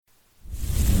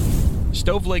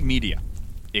Stoveleg Media,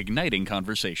 igniting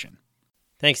conversation.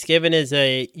 Thanksgiving is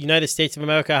a United States of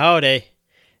America holiday.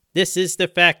 This is the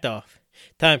Fact Off.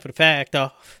 Time for the Fact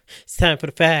Off. It's time for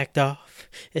the Fact Off.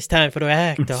 It's time for the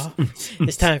Fact Off.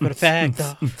 It's time for the Fact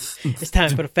Off. It's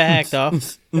time for the Fact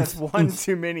Off. That's one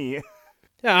too many.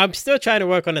 Yeah, I'm still trying to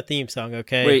work on the theme song,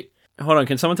 okay? Wait, hold on.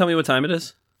 Can someone tell me what time it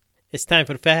is? It's time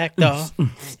for the Fact Off.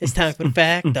 It's time for the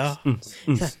Fact Off.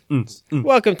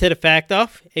 Welcome to the Fact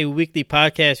Off, a weekly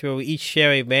podcast where we each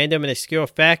share a random and obscure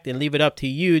fact and leave it up to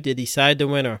you to decide the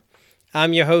winner.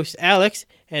 I'm your host, Alex,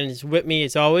 and with me,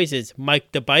 as always, is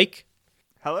Mike the Bike.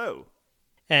 Hello.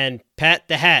 And Pat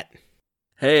the Hat.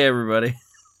 Hey, everybody.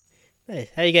 Hey,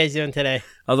 how you guys doing today?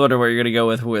 I was wondering where you're going to go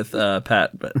with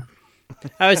Pat, but...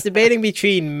 I was debating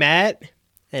between Matt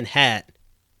and Hat.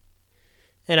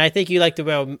 And I think you like to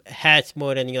wear hats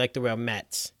more than you like to wear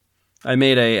mats. I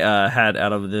made a hat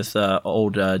out of this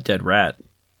old dead rat.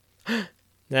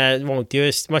 That won't do.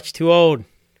 It's much too old.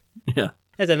 Yeah.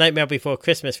 That's a Nightmare Before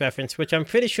Christmas reference, which I'm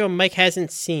pretty sure Mike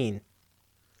hasn't seen.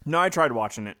 No, I tried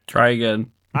watching it. Try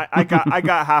again. I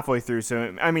got halfway through,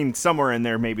 so I mean, somewhere in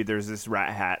there, maybe there's this rat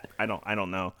hat. I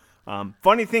don't know.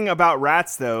 Funny thing about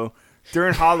rats, though,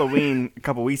 during Halloween a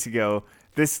couple weeks ago,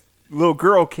 this little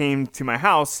girl came to my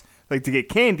house to get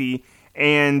candy,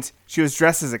 and she was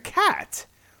dressed as a cat.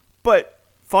 But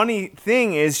funny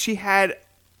thing is, she had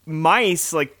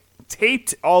mice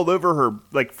taped all over her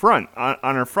front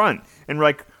on her front,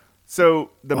 and so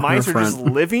the mice are just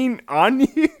living on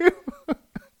you.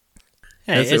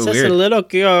 Hey, it's just weird. A little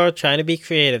girl trying to be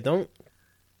creative. Don't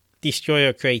destroy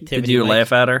her creativity. Did you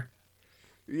laugh at her?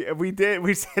 Yeah, we did.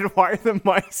 We said, "Why are the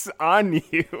mice on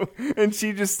you?" And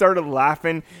she just started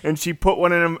laughing, and she put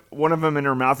one of them in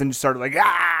her mouth and just started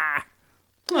ah.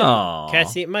 Oh,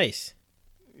 cats eat mice.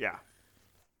 Yeah,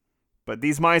 but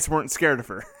these mice weren't scared of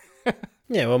her.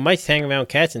 Yeah, well, mice hang around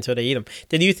cats until they eat them.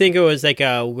 Did you think it was like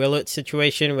a Willett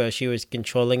situation where she was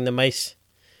controlling the mice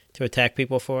to attack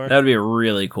people for her? That would be a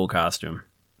really cool costume.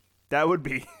 That would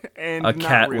be, and a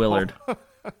cat real. Willard.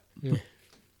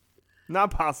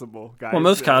 Not possible, guys. Well,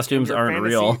 most costumes aren't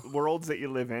real. Worlds that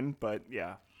you live in, but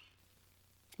yeah.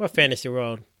 What fantasy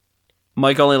world?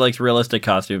 Mike only likes realistic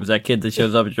costumes. That kid that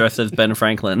shows up dressed as Ben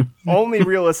Franklin. Only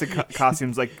realistic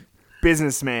costumes, like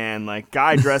businessman,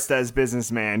 guy dressed as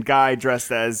businessman, guy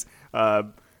dressed as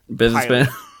businessman.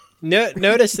 No,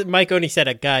 notice that Mike only said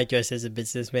a guy dressed as a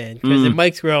businessman, because in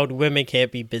Mike's world, women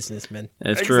can't be businessmen.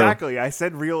 It's true. Exactly. I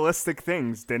said realistic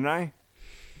things, didn't I?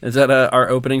 Is that our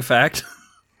opening fact?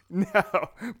 No,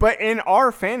 but in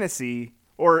our fantasy,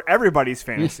 or everybody's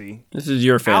fantasy, this is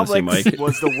your fantasy, Alex Mike.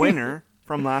 was the winner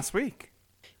from last week.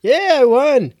 Yeah, I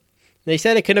won. They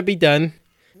said it couldn't be done.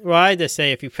 Well, I just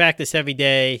say if you practice every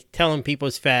day, telling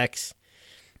people's facts,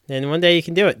 then one day you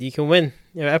can do it. You can win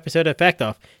your episode of Fact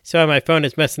Off. Sorry, my phone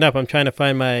is messing up. I'm trying to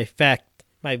find my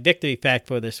victory fact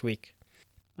for this week.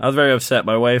 I was very upset.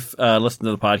 My wife listened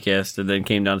to the podcast and then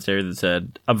came downstairs and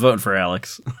said, "I'm voting for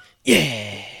Alex."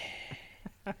 Yeah.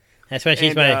 That's why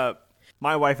she's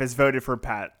my wife has voted for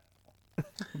Pat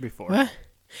before. What?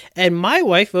 And my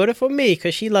wife voted for me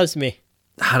because she loves me.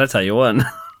 That's how you won.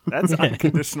 That's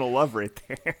unconditional love right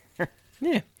there.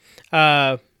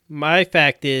 Yeah. My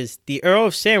fact is the Earl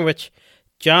of Sandwich,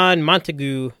 John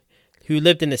Montagu, who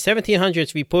lived in the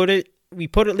 1700s,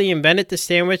 reportedly invented the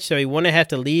sandwich so he wouldn't have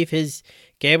to leave his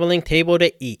gambling table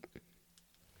to eat.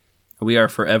 We are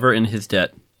forever in his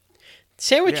debt.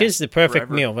 Sandwich is the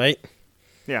perfect meal, right?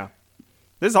 Yeah.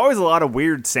 There's always a lot of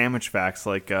weird sandwich facts,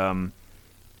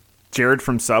 Jared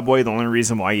from Subway. The only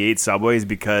reason why he ate Subway is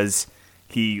because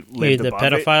he lived above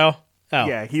it. Pedophile? Oh.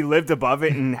 Yeah, he lived above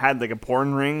it and had a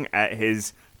porn ring at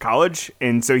his college,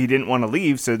 and so he didn't want to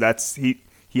leave, so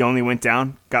he only went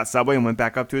down, got Subway, and went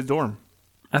back up to his dorm.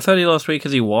 I thought he lost weight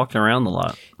because he walked around a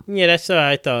lot. Yeah, that's what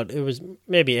I thought. It was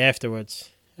maybe afterwards.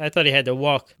 I thought he had to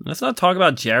walk. Let's not talk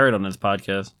about Jared on this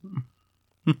podcast.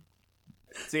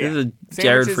 So, yeah, this is a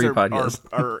Jared-free podcast.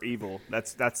 Are evil.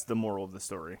 That's the moral of the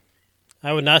story.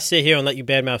 I would not sit here and let you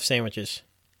badmouth sandwiches.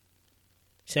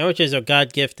 Sandwiches are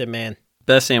God-gifted, man.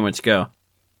 Best sandwich, go.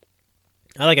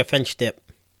 I like a French dip.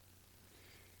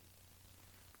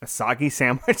 A soggy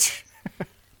sandwich?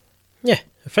 Yeah,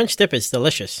 a French dip is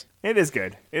delicious. It is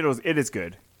good. It is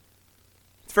good.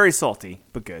 It's very salty,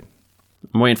 but good.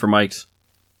 I'm waiting for Mike's.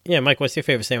 Yeah, Mike, what's your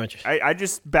favorite sandwich? I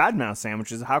just badmouth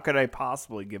sandwiches. How could I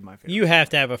possibly give my favorite? You have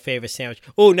to have a favorite sandwich.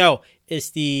 Oh, no.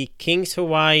 It's the King's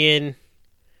Hawaiian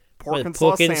pork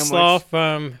and slaw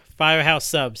from Firehouse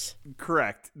Subs.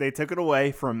 Correct. They took it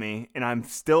away from me, and I'm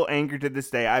still angry to this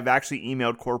day. I've actually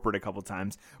emailed corporate a couple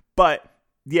times. But,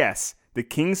 yes, the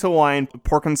King's Hawaiian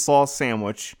pork and slaw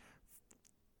sandwich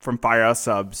from Firehouse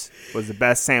Subs was the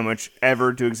best sandwich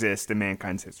ever to exist in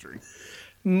mankind's history.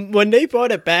 When they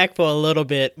brought it back for a little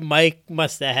bit, Mike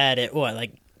must have had it,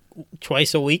 like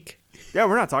twice a week? Yeah,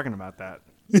 we're not talking about that.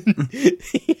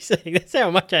 He's like, that's how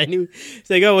much I knew. He's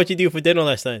like, oh, what'd you do for dinner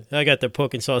last night? I got the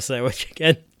pork and sauce sandwich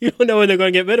again. You don't know when they're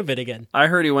going to get rid of it again. I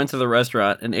heard he went to the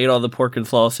restaurant and ate all the pork and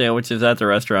slaw sandwiches at the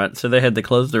restaurant, so they had to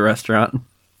close the restaurant.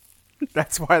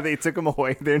 That's why they took them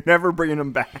away. They're never bringing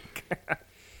them back.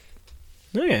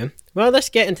 Okay. Well, let's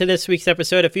get into this week's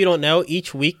episode. If you don't know,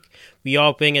 each week we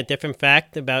all bring a different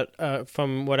fact about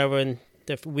from whatever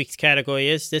the week's category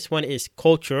is. This one is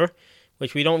culture,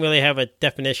 which we don't really have a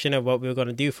definition of what we're going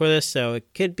to do for this, so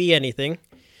it could be anything.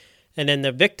 And then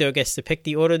the victor gets to pick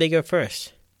the order they go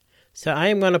first. So I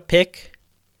am going to pick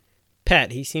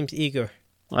Pat. He seems eager.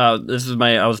 I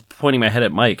was pointing my head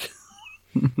at Mike.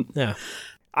 No.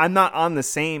 I'm not on the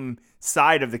same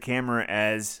side of the camera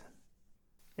as...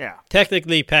 Yeah.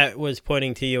 Technically, Pat was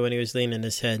pointing to you when he was leaning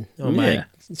his head on my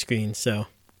screen, so...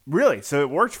 Really? So it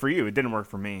worked for you. It didn't work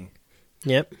for me.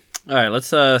 Yep. All right, let's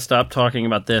stop talking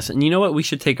about this. And you know what? We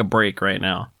should take a break right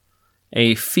now.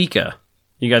 A Fika.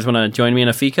 You guys want to join me in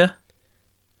a Fika?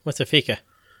 What's a Fika?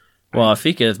 Well, a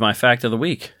Fika is my fact of the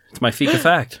week. It's my Fika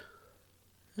fact.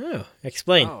 Oh,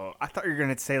 explain. Oh, I thought you were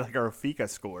going to say like our Fika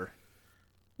score.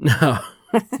 No.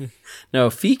 No,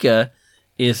 Fika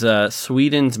is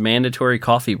Sweden's mandatory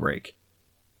coffee break.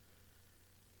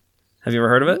 Have you ever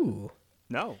heard of it? Ooh.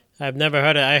 No. I've never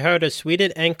heard it. I heard of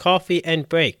Sweden and coffee and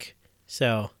break.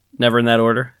 So... Never in that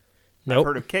order? Nope. I've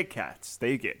heard of Kit Kats.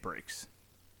 They get breaks.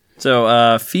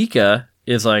 So Fika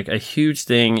is like a huge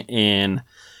thing in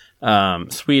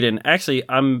Sweden. Actually,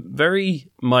 I'm very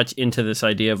much into this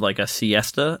idea of like a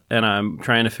siesta, and I'm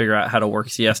trying to figure out how to work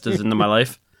siestas into my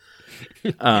life.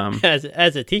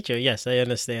 As a teacher, yes, I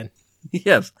understand.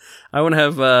 Yes. I want to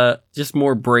have just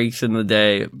more breaks in the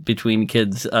day between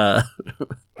kids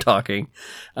talking.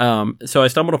 So I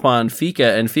stumbled upon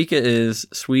Fika, and Fika is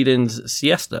Sweden's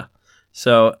siesta.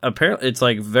 So apparently it's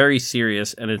like very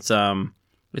serious, and it's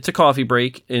a coffee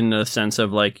break in the sense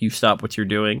of like you stop what you're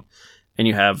doing and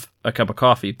you have a cup of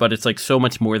coffee, but it's like so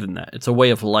much more than that. It's a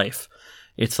way of life.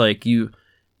 It's like you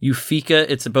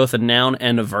Fika, it's both a noun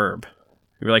and a verb.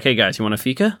 You're like, hey guys, you want a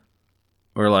Fika?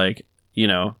 Or like,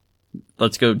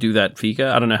 let's go do that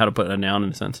Fika. I don't know how to put a noun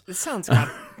in a sense. This sounds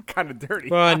kind of dirty.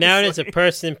 Well, a noun is honestly. a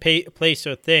person, place,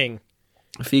 or thing.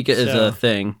 Fika is a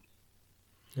thing.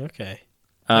 Okay.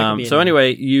 So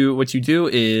anyway, what you do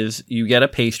is you get a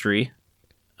pastry.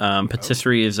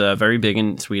 Patisserie is very big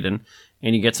in Sweden,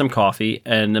 and you get some coffee.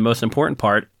 And the most important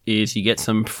part is you get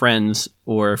some friends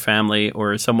or family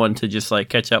or someone to just like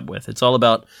catch up with. It's all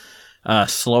about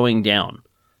slowing down.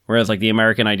 Whereas like the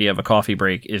American idea of a coffee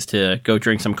break is to go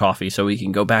drink some coffee so we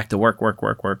can go back to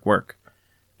work.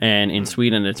 And in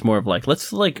Sweden, it's more of like,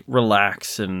 let's like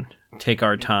relax and take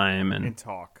our time and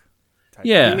talk.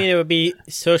 Yeah. You mean it would be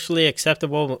socially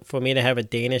acceptable for me to have a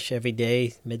Danish every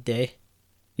day, midday?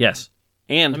 Yes.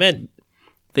 And I'm in.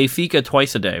 they Fika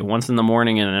twice a day, once in the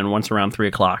morning and then once around 3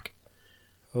 o'clock.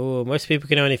 Oh, most people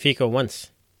can only Fika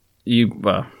once. Then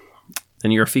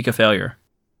you're a Fika failure.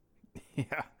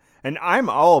 Yeah. And I'm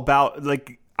all about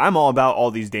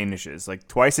all these Danishes. Like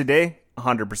twice a day,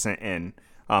 100% in.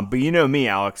 But you know me,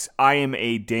 Alex. I am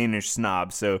a Danish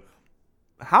snob. So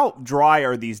how dry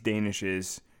are these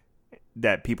Danishes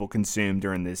that people consume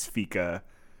during this Fika,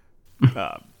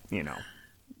 Well,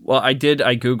 I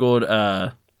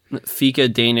Googled Fika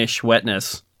Danish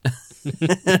wetness.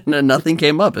 No, nothing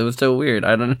came up. It was so weird.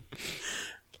 I don't know.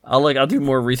 I'll do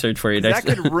more research for you next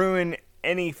That could ruin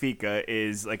any Fika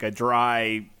is like a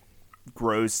dry,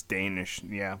 gross Danish.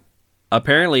 Yeah.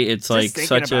 Apparently, it's Just like thinking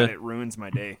such about a... it ruins my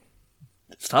day.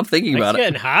 Stop thinking about It's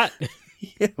it. getting hot.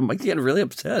 Yeah, Mike's getting really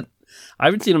upset. I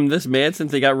haven't seen him this mad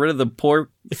since they got rid of the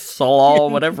pork slaw,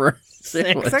 whatever.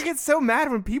 sandwich. Because I get so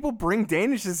mad when people bring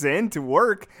Danishes in to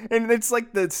work, and it's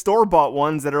like the store-bought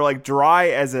ones that are like dry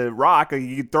as a rock. Like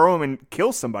you could throw them and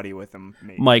kill somebody with them.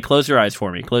 Maybe. Mike, close your eyes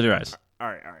for me. Close your eyes. All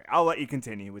right. I'll let you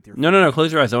continue with your... No.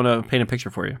 Close your eyes. I want to paint a picture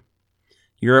for you.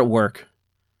 You're at work.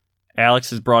 Alex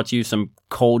has brought you some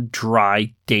cold,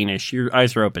 dry Danish. Your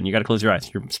eyes are open. You got to close your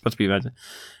eyes. You're supposed to be imagining.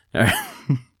 All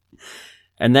right.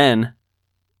 And then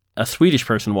a Swedish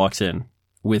person walks in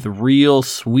with real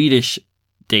Swedish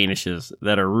Danishes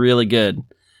that are really good.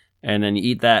 And then you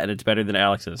eat that, and it's better than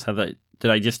Alex's.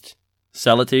 Did I just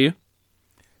sell it to you?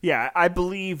 Yeah, I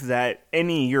believe that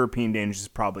any European Danish is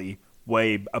probably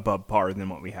way above par than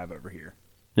what we have over here.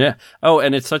 Yeah. Oh,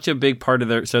 and it's such a big part of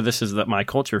their... So this is my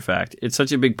culture fact. It's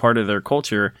such a big part of their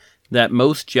culture that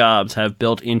most jobs have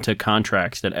built into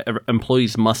contracts that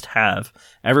employees must have.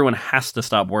 Everyone has to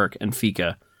stop work and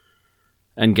Fika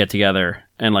and get together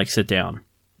and like sit down.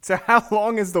 So how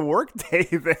long is the work day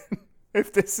then?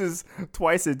 If this is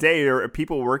twice a day, or are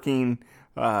people working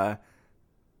 9-10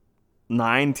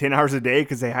 hours a day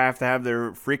because they have to have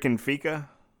their freaking Fika?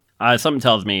 Something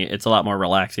tells me it's a lot more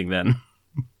relaxing than,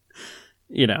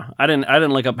 I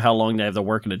didn't look up how long they have to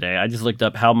work in a day. I just looked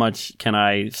up how much can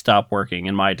I stop working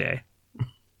in my day.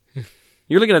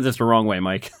 You're looking at this the wrong way,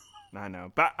 Mike. I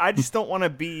know, but I just don't want to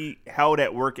be held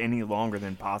at work any longer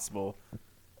than possible.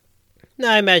 No,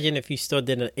 I imagine if you still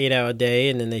did an 8-hour day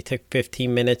and then they took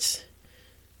 15 minutes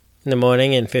in the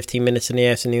morning and 15 minutes in the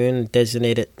afternoon and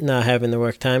designated not having the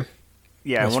work time.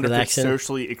 Yeah, That's I wonder relaxing. if it's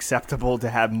socially acceptable to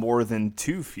have more than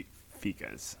 2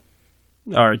 Fikas.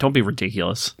 All right, don't be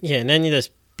ridiculous. Yeah, and then you're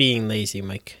just being lazy,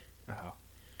 Mike. Oh,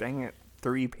 dang it.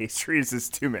 3 pastries is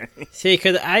too many. See,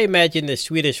 because I imagine the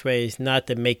Swedish way is not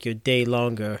to make your day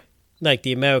longer. Like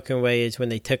the American way is when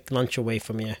they took lunch away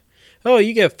from you. Oh,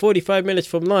 you get 45 minutes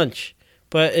from lunch.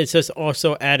 But it's just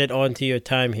also added on to your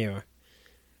time here.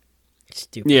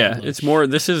 Stupid. Yeah, lunch. it's more.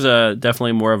 This is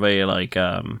definitely more of a like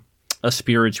a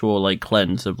spiritual like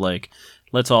cleanse of like,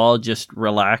 let's all just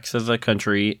relax as a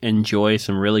country, enjoy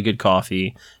some really good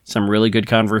coffee, some really good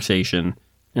conversation,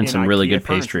 and some really good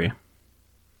pastry,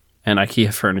 and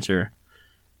IKEA furniture.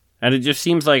 And it just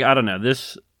seems like, I don't know,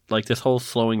 this whole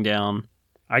slowing down.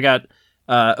 I got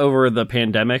over the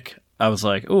pandemic, I was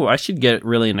like, oh, I should get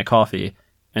really into coffee.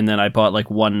 And then I bought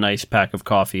like one nice pack of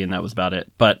coffee, and that was about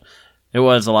it. But it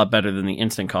was a lot better than the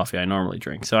instant coffee I normally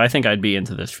drink. So I think I'd be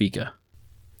into this Fika.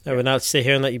 I would not sit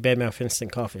here and let you badmouth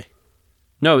instant coffee.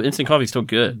 No, instant coffee's still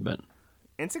good, but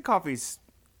Instant coffee's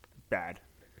bad,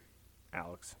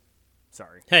 Alex.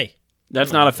 Sorry. Hey.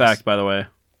 that's not a fact, by the way.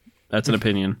 That's an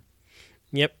opinion.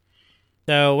 Yep.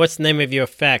 So what's the name of your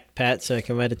fact, Pat, so I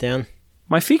can write it down?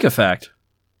 My Fika fact.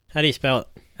 How do you spell it?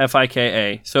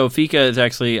 Fika. So Fika is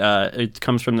actually, it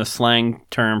comes from the slang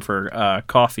term for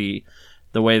coffee.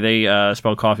 The way they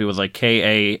spell coffee was like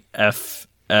Kaffee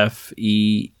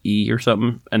or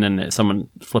something. And then someone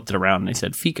flipped it around and they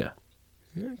said Fika.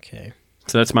 Okay.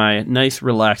 So that's my nice,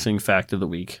 relaxing fact of the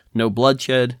week. No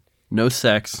bloodshed, no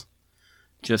sex.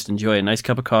 Just enjoy a nice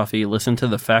cup of coffee, listen to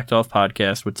the Fact Off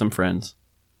podcast with some friends.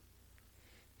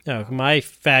 No, my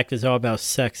fact is all about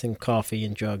sex and coffee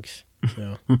and drugs.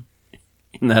 So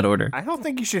In that order. I don't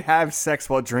think you should have sex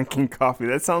while drinking coffee.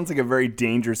 That sounds like a very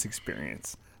dangerous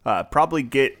experience. Probably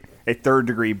get a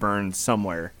 3rd-degree burn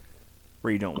somewhere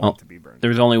where you don't want to be burned.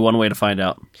 There's only one way to find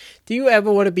out. do you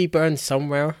ever want to be burned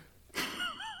somewhere?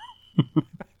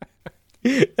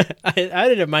 I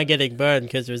didn't mind getting burned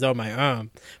because it was on my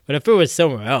arm. But if it was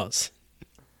somewhere else.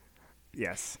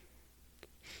 Yes.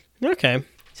 Okay.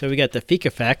 So we got the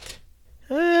Fika fact.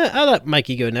 I'll let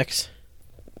Mikey go next.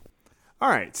 All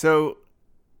right, so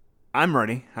I'm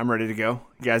ready. I'm ready to go.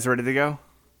 You guys ready to go?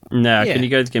 Nah, Yeah. Can you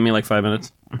guys give me like 5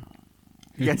 minutes?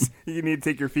 You guys, you need to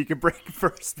take your Fika break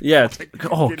first. Yeah. before I get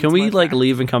Can into we my like fact.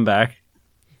 leave and come back?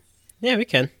 Yeah, we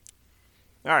can.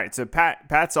 All right, so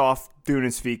Pat's off doing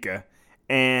his Fika,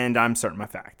 and I'm starting my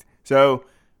fact. So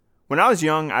when I was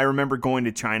young, I remember going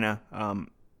to China.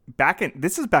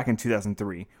 This is back in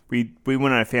 2003. We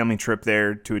went on a family trip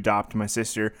there to adopt my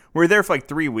sister. We were there for like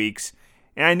 3 weeks,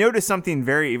 and I noticed something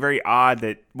very, very odd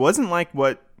that wasn't like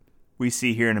what we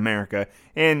see here in America.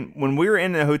 And when we were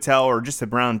in a hotel or just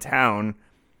around town,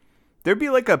 there'd be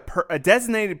like a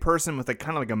designated person with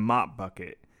kind of like a mop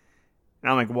bucket. And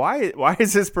I'm like, why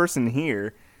is this person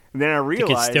here? And then I The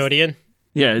realized custodian.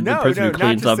 Yeah, the person who not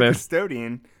cleans just up the after.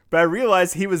 custodian. But I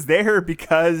realized he was there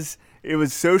because it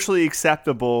was socially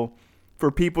acceptable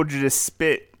for people to just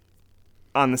spit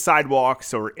on the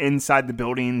sidewalks or inside the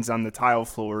buildings on the tile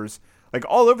floors, like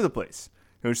all over the place.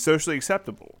 It was socially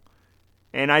acceptable.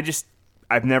 And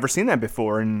I've never seen that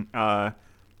before. And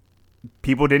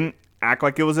people didn't act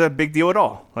like it was a big deal at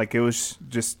all. Like it was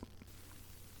just,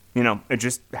 it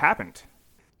just happened.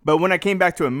 But when I came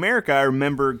back to America, I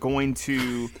remember going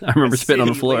to I remember spitting on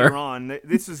the city floor. later on.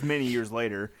 This was many years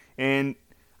later. And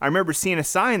I remember seeing a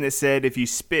sign that said if you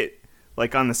spit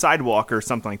like on the sidewalk or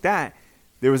something like that,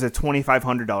 there was a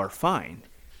 $2,500 fine.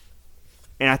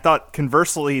 And I thought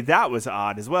conversely that was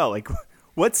odd as well. Like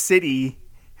what city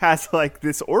has like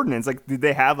this ordinance? Like did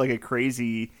they have like a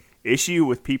crazy issue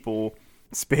with people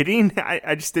spitting?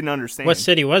 I just didn't understand. What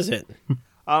city was it?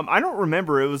 I don't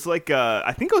remember. It was like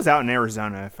I think it was out in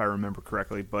Arizona if I remember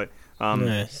correctly. But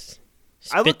Nice.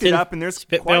 I looked it Spittin'? up, and there's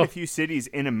quite Spitville? a few cities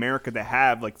in America that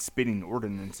have like spitting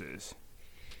ordinances.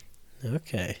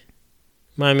 Okay.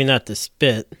 Mind me not to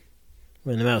spit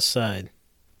when I'm outside.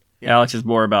 Alex is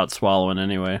more about swallowing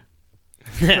anyway.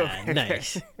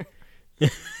 Nice.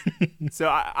 So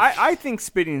I think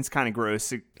spitting is kind of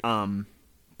gross.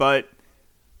 but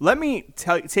let me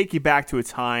take you back to a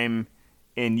time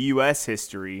in U.S.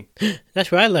 history.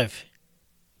 That's where I live.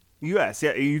 U.S.,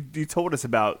 yeah. You told us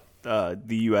about the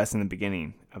U.S. in the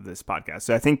beginning of this podcast,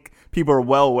 so I think people are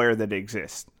well aware that it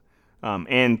exists.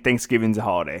 And Thanksgiving's a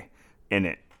holiday in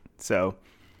it. So,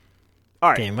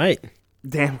 all right. Damn right.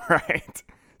 Damn right.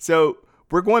 So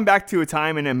we're going back to a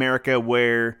time in America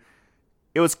where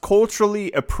it was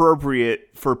culturally appropriate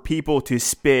for people to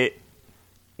spit.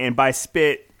 And by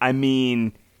spit, I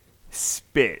mean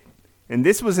spit. And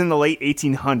this was in the late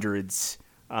 1800s.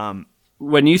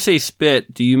 When you say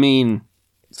spit, do you mean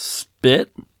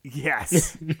spit?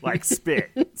 Yes. Like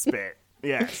spit. Spit.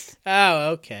 Yes. Oh,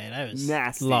 okay. That was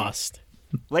Nasty. lost.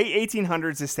 Late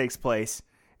 1800s, this takes place.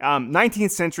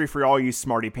 19th century for all you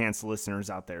smarty pants listeners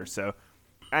out there. So,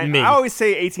 and I always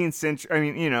say 18th century. I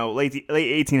mean, you know, late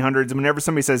 1800s. Whenever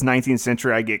somebody says 19th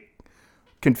century, I get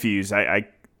confused. I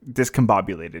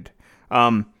discombobulated.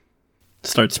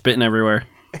 Start spitting everywhere.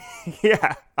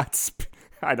 Yeah,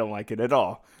 I don't like it at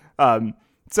all.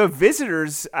 So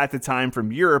visitors at the time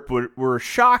from Europe were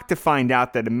shocked to find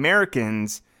out that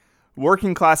Americans,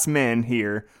 working class men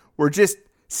here, were just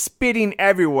spitting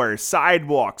everywhere.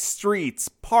 Sidewalks, streets,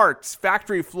 parks,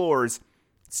 factory floors,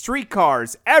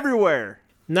 streetcars, everywhere.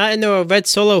 Not in a red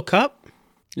Solo cup?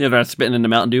 You're not spitting into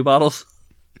Mountain Dew bottles?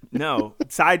 No,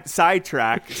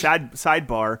 sidebar.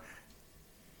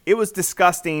 It was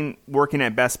disgusting working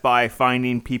at Best Buy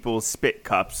finding people's spit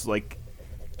cups. Like,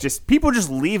 people just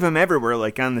leave them everywhere,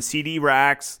 like on the CD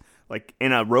racks, like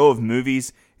in a row of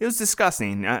movies. It was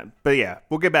disgusting. But yeah,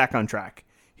 we'll get back on track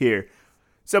here.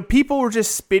 So people were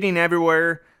just spitting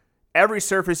everywhere, every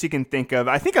surface you can think of.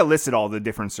 I think I listed all the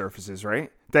different surfaces,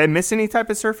 right? Did I miss any type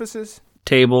of surfaces?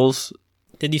 Tables.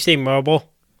 Did you say marble?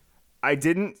 I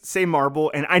didn't say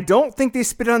marble, and I don't think they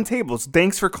spit on tables.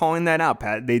 Thanks for calling that out,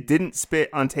 Pat. They didn't spit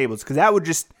on tables, because that would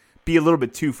just be a little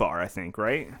bit too far, I think,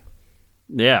 right?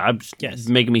 Yeah, Yes. it's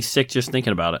making me sick just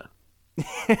thinking about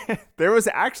it. There was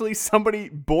actually somebody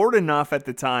bored enough at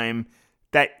the time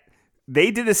that they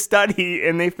did a study,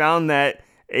 and they found that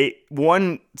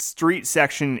one street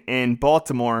section in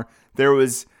Baltimore, there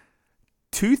was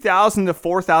 2,000 to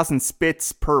 4,000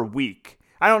 spits per week.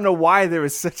 I don't know why there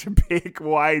was such a big,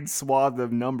 wide swath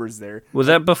of numbers there. Was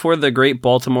that before the Great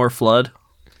Baltimore Flood?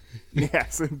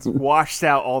 Yes, it's washed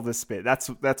out all the spit. That's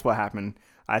what happened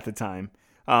at the time.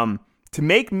 To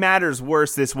make matters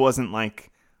worse, this wasn't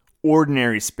like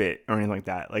ordinary spit or anything like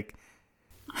that. Like,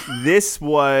 this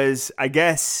was, I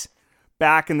guess,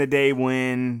 back in the day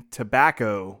when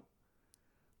tobacco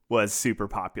was super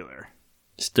popular.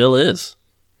 Still is.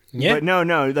 Yeah. But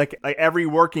no, like every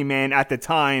working man at the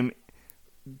time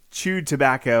chewed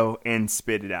tobacco and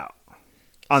spit it out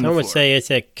on the Some floor. would say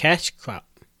it's a cash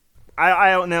crop.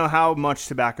 I don't know how much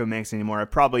tobacco makes anymore.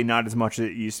 Probably not as much as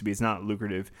it used to be. It's not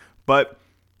lucrative. But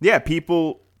yeah,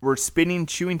 people were spitting,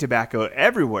 chewing tobacco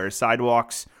everywhere.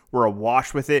 Sidewalks were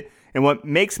awash with it. And what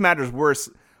makes matters worse,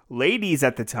 ladies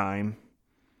at the time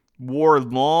wore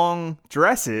long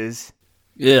dresses.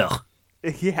 Yeah.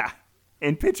 Yeah.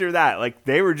 And picture that. Like,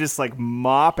 they were just like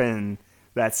mopping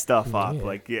that stuff up. Yeah.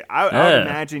 Like, yeah, I would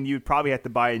imagine you'd probably have to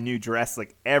buy a new dress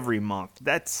like every month.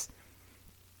 That's,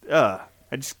 yeah.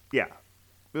 Ugh.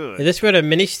 Is this where the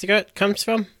miniskirt comes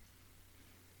from?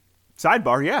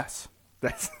 Sidebar, yes.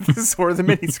 This is where the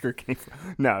miniskirt came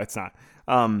from. No, it's not.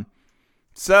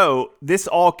 So this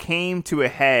all came to a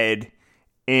head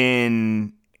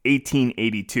in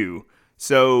 1882.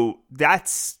 So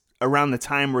that's around the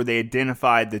time where they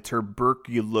identified the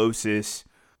tuberculosis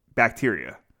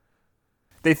bacteria.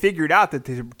 They figured out that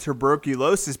the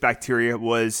tuberculosis bacteria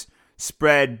was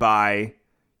spread by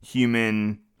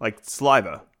human, like,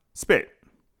 saliva, spit.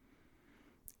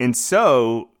 And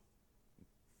so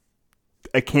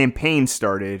a campaign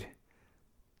started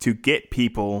to get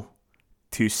people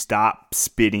to stop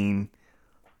spitting,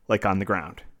 like, on the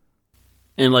ground.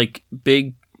 And, like,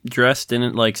 Big Dress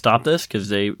didn't, like, stop this? Because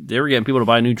they were getting people to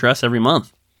buy a new dress every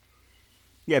month.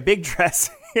 Yeah, Big Dress.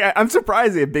 Yeah, I'm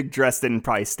surprised that Big Dress didn't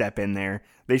probably step in there.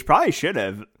 They probably should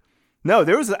have. No,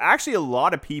 there was actually a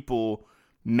lot of people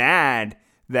mad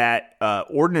that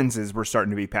ordinances were starting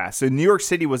to be passed. So New York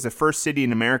City was the first city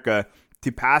in America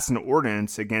to pass an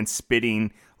ordinance against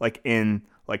spitting, like, in,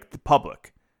 like, the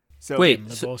public. So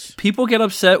Wait, so people get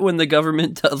upset when the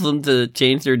government tells them to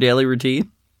change their daily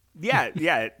routine?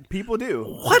 Yeah, people do.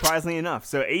 What? Surprisingly enough.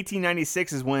 So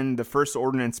 1896 is when the first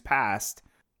ordinance passed,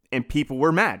 and people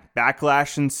were mad.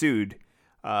 Backlash ensued.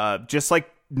 Just like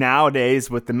nowadays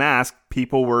with the mask,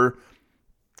 people were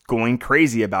going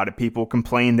crazy about it. People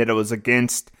complained that it was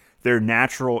against their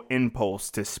natural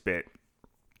impulse to spit.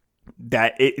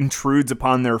 that it intrudes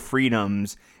upon their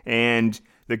freedoms and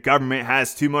the government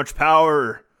has too much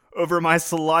power over my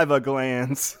saliva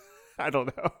glands. I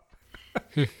don't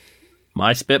know.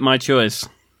 My spit, my choice.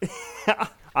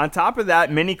 On top of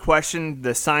that, many questioned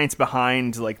the science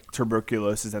behind like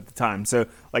tuberculosis at the time. So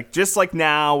like just like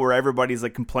now where everybody's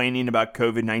like complaining about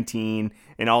COVID-19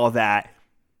 and all of that,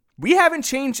 we haven't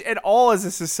changed at all as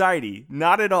a society.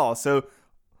 Not at all. So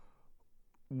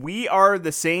we are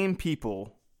the same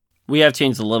people. We have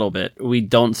changed a little bit. We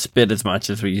don't spit as much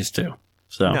as we used to.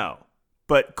 So No.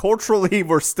 But culturally,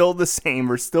 we're still the same.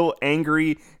 We're still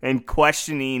angry and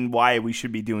questioning why we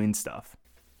should be doing stuff.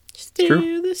 Still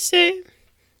True. the same.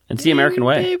 it's the American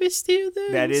way. Baby, still the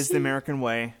That is the same. American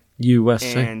way.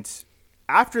 USA. And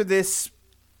after this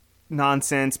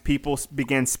nonsense, people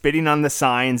began spitting on the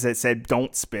signs that said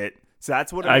 "Don't spit." So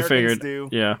that's what I Americans figured, do.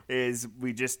 yeah. Is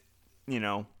we just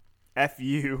F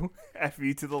you, F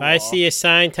you to the If law. I see a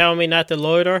sign telling me not to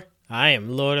loiter, I am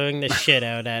loitering the shit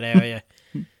out of that area.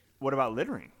 What about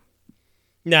littering?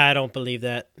 No, I don't believe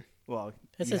that. Well,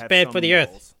 That's you just have bad some for the earth.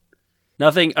 rules.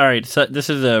 Nothing. All right. So this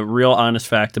is a real honest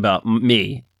fact about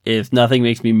me. Is nothing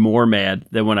makes me more mad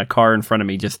than when a car in front of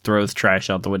me just throws trash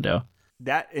out the window.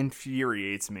 That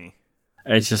infuriates me.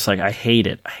 It's just like, I hate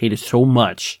it. I hate it so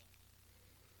much.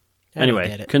 I don't get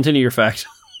Anyway, it. continue your fact.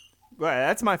 Well,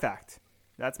 that's my fact.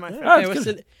 That's my fact. Okay, it's what's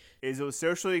good. the, Is it was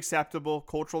socially acceptable,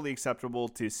 culturally acceptable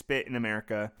to spit in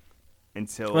America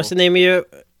until what's the name of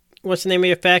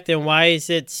your fact, and why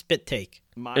is it spit take?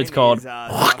 mine It's called- is,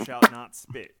 "Thou shalt not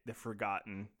spit," the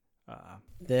forgotten.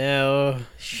 Thou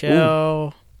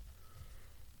shall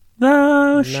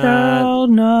Thou shalt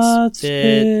not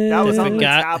spit. spit. That was I on the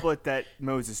forgot. tablet that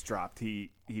Moses dropped. He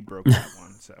broke that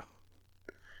one. So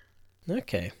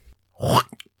Okay.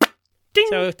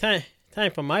 So time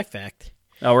for my fact.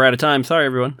 Oh, we're out of time. Sorry,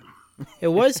 everyone. It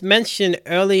was mentioned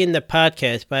early in the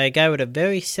podcast by a guy with a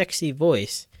very sexy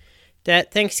voice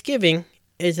that Thanksgiving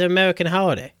is an American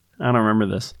holiday. I don't remember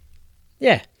this.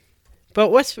 Yeah. But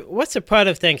what's a part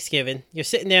of Thanksgiving? You're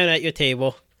sitting down at your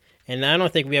table, and I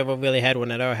don't think we ever really had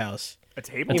one at our house. a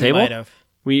table. A You table? might have.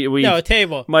 We No, a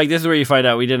table. Mike, this is where you find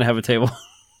out we didn't have a table.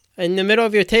 In the middle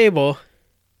of your table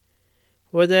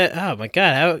was that, oh my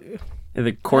God, how...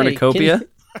 The cornucopia. Hey,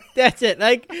 that's it.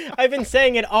 Like, I've been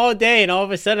saying it all day, and all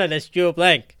of a sudden I just drew a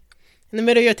blank. In the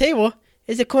middle of your table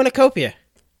is a cornucopia.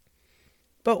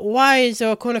 But why is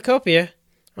there a cornucopia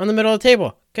on the middle of the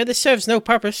table? Because it serves no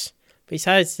purpose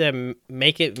besides to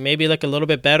make it maybe look a little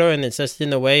bit better, and it's just in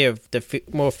the way of the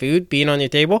more food being on your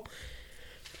table.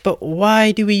 But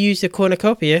why do we use the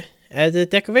cornucopia as a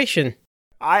decoration?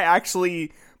 I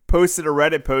actually posted a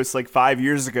Reddit post like 5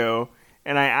 years ago,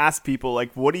 and I asked people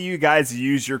like, "What do you guys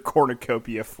use your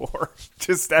cornucopia for?"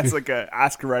 Just as like a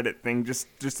ask Reddit thing, just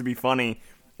to be funny.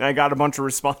 And I got a bunch of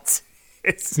responses.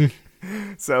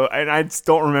 So, and I just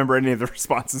don't remember any of the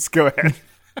responses. Go ahead.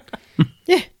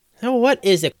 Yeah. Now, what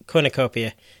is a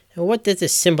cornucopia? And what does it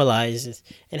symbolize?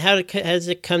 And how has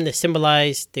it come to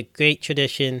symbolize the great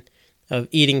tradition of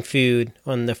eating food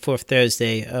on the fourth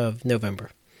Thursday of November?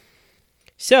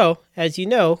 So, as you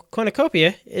know,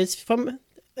 cornucopia is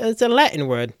a Latin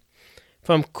word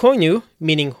from cornu,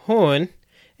 meaning horn,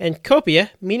 and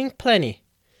copia, meaning plenty.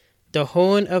 The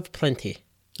horn of plenty.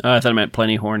 Oh, I thought it meant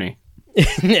plenty horny.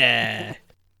 Nah.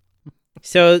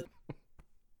 So,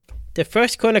 the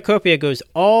first cornucopia goes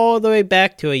all the way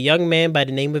back to a young man by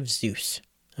the name of Zeus.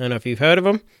 I don't know if you've heard of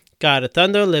him. God of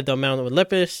thunder, lived on Mount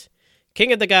Olympus.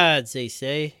 King of the gods, they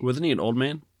say. Wasn't he an old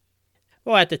man?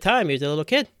 Well, at the time, he was a little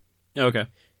kid. Okay.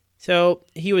 So,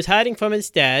 he was hiding from his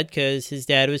dad because his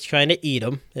dad was trying to eat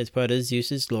him as part of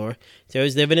Zeus's lore. So, he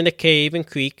was living in a cave and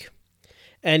creek.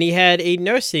 And he had a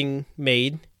nursing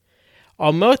maid,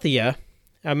 Amalthea,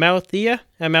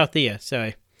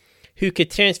 who could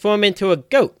transform into a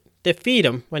goat to feed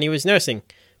him when he was nursing.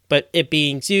 But it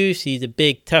being Zeus, he's a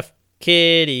big, tough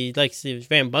kid. He likes his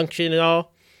rambunctious and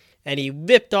all. And he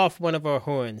ripped off one of her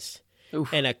horns.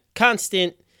 Oof. And a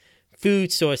constant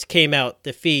food source came out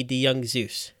to feed the young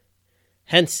Zeus.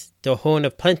 Hence, the horn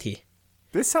of plenty.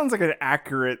 This sounds like an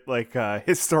accurate, like,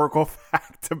 historical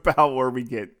fact about where we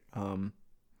get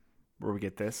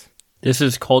this. This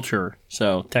is culture,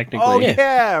 so technically. Oh yeah.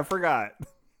 yeah, I forgot.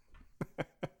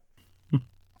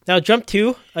 Now jump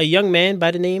to a young man by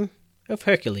the name of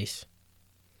Hercules.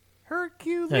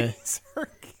 Hercules.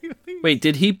 Wait,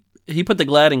 did he put the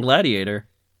glad in Gladiator?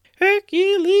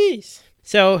 Hercules.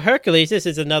 So Hercules, this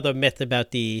is another myth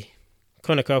about the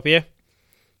cornucopia.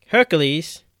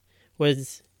 Hercules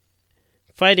was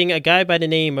fighting a guy by the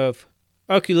name of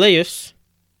Archelaus,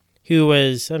 who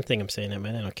was, I think I'm saying that,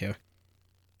 man, I don't care,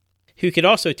 who could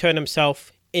also turn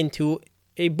himself into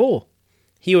a bull.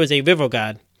 He was a river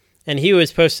god, and he was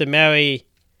supposed to marry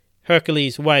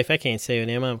Hercules' wife. I can't say her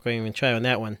name. I'm not going to even try on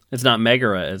that one. It's not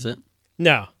Megara, is it?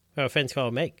 No, her friends call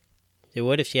her Meg. It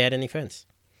would if she had any friends.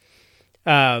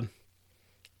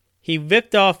 He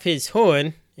ripped off his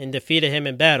horn and defeated him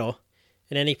in battle,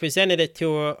 and then he presented it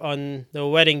to her on the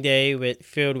wedding day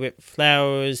filled with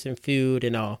flowers and food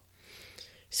and all.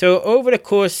 So over the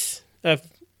course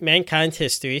of mankind's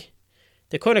history,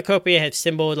 the cornucopia had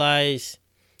symbolized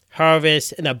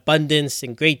harvest and abundance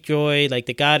and great joy, like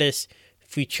the goddess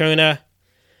Futurna,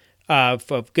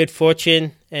 for good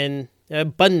fortune, and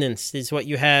abundance is what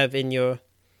you have in your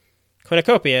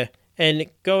cornucopia. And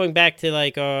going back to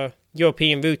like our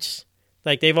European roots,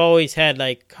 like they've always had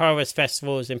like harvest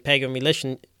festivals and pagan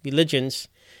religions,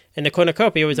 and the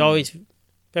cornucopia was always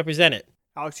represented.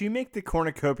 Alex, you make the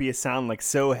cornucopia sound like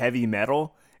so heavy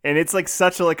metal, and it's like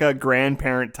such a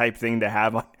grandparent type thing to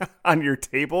have on your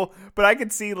table. But I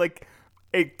could see like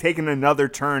it taking another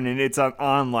turn, and it's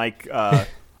on like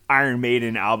Iron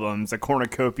Maiden albums, a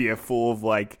cornucopia full of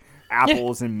like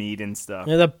apples and meat and stuff.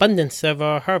 The abundance of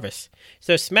our harvest.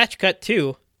 So smash cut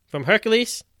 2 from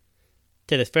Hercules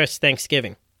to the first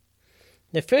Thanksgiving.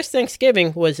 The first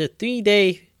Thanksgiving was a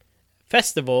 3-day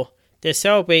festival to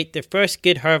celebrate the first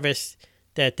good harvest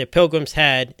that the Pilgrims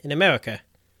had in America.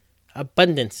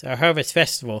 Abundance, a harvest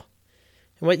festival.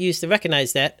 And what used to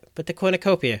recognize that but the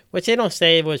cornucopia, which they don't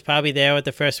say was probably there with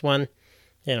the first one.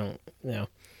 They don't know.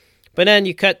 But then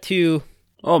you cut to...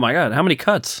 Oh my God, how many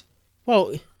cuts?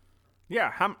 Well...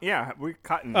 Yeah, we're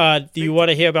cutting. Do you want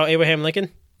to hear about Abraham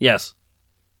Lincoln? Yes.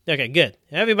 Okay, good.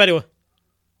 Everybody will...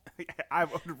 I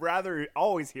would rather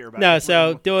always hear about No, it.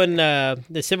 so during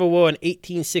the Civil War in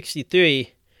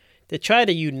 1863, to try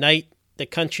to unite the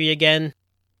country again,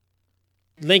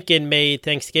 Lincoln made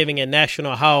Thanksgiving a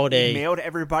national holiday. He mailed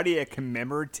everybody a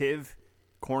commemorative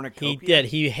cornucopia. He did.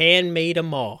 He handmade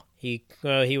them all.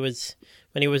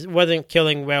 Wasn't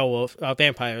killing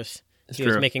vampires. He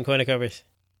was making cornucopias.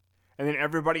 And then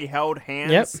everybody held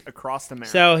hands across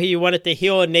America. So he wanted to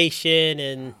heal a nation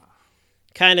and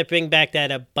kind of bring back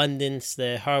that abundance,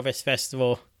 the harvest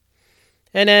festival.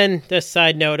 And then, just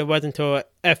side note, it wasn't until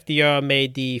FDR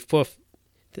made the 4th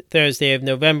Thursday of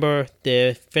November the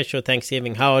official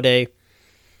Thanksgiving holiday.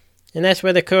 And that's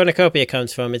where the cornucopia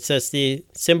comes from. It's just the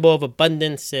symbol of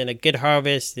abundance and a good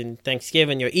harvest. And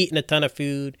Thanksgiving, you're eating a ton of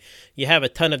food. You have a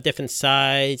ton of different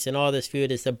sides, and all this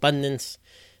food is abundance.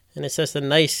 And it's just a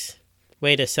nice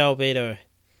way to celebrate our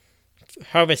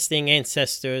harvesting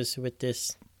ancestors with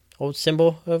this old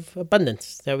symbol of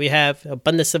abundance that we have,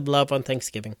 abundance of love on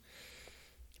Thanksgiving.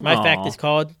 My fact is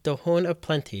called the Horn of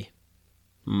Plenty.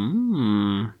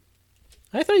 I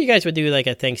thought you guys would do like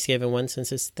a Thanksgiving one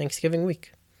since it's Thanksgiving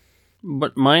week.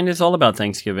 But mine is all about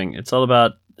Thanksgiving. It's all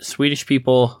about Swedish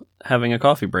people having a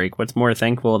coffee break. What's more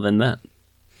thankful than that?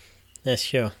 That's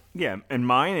true. Yeah, and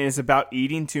mine is about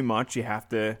eating too much. You have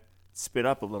to spit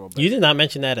up a little bit. You did not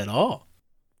mention that at all.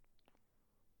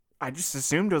 I just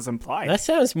assumed it was implied. That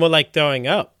sounds more like throwing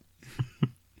up.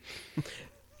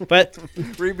 But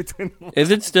read between the lines. Is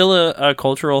it still a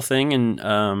cultural thing in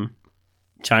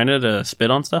China to spit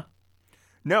on stuff?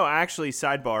 No, actually,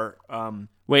 sidebar.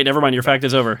 Wait, never mind. Your fact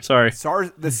is over. Sorry.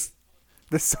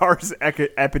 The SARS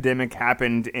epidemic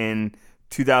happened in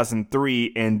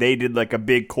 2003, and they did like a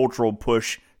big cultural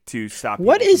push to stop.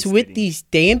 What is with these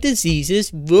damn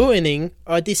diseases ruining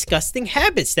our disgusting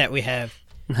habits that we have?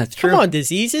 That's true. Come on,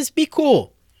 diseases, be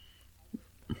cool.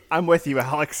 I'm with you,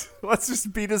 Alex. Let's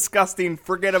just be disgusting.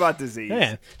 Forget about disease.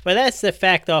 Yeah, but that's the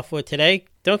Fact Off for today.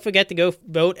 Don't forget to go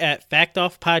vote at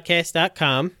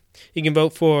factoffpodcast.com. You can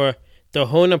vote for The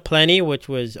Horn of Plenty, which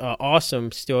was an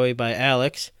awesome story by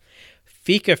Alex.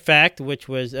 Fika Fact, which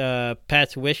was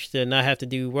Pat's wish to not have to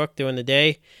do work during the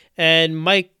day. And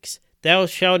Mike's Thou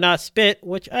Shall Not Spit,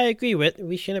 which I agree with.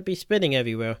 We shouldn't be spitting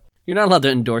everywhere. You're not allowed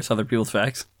to endorse other people's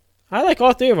facts. I like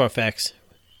all 3 of our facts.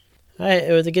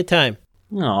 It was a good time.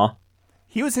 Aw.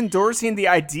 He was endorsing the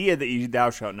idea that thou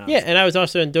shalt not. Yeah, and I was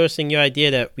also endorsing your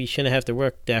idea that we shouldn't have to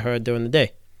work that hard during the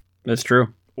day. That's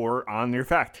true. Or on your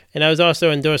fact. And I was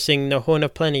also endorsing the Horn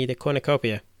of Plenty, the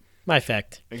cornucopia. My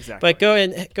fact. Exactly. But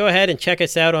go ahead and check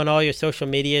us out on all your social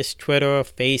medias, Twitter,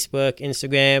 Facebook,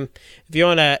 Instagram.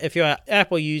 If you're an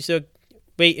Apple user,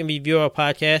 rate and review our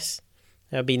podcast.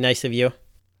 That'd be nice of you.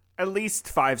 At least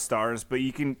 5 stars, but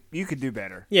you could do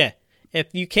better. Yeah.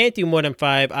 If you can't do more than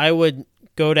 5, I would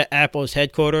go to Apple's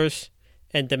headquarters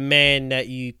and demand that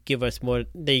you give us more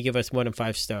than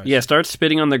 5 stars. Yeah, start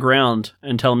spitting on the ground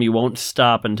and tell them you won't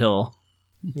stop until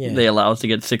they allow us to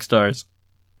get 6 stars.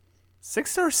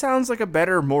 6 stars sounds like a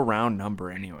better, more round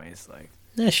number anyways. Like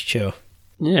That's true.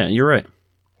 Yeah, you're right.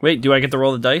 Wait, do I get to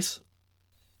roll the dice?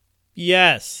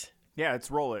 Yes. Yeah, let's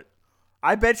roll it.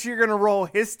 I bet you're gonna roll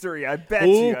history. I bet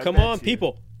you. Ooh, come on,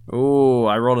 people. Ooh,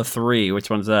 I rolled a 3. Which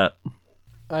one's that?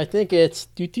 I think it's...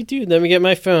 Let me get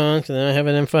my phone, because I don't have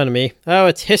it in front of me. Oh,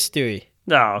 it's history.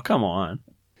 Oh, come on.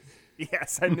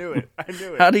 Yes, I knew it. I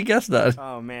knew it. How do you guess that?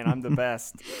 Oh man, I'm the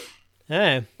best. All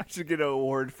right. I should get an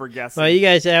award for guessing. Well, you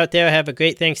guys out there have a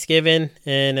great Thanksgiving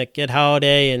and a good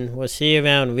holiday, and we'll see you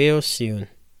around real soon.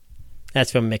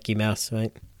 That's from Mickey Mouse,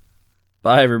 right?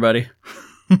 Bye, everybody.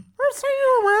 I'll see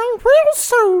you around real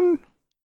soon.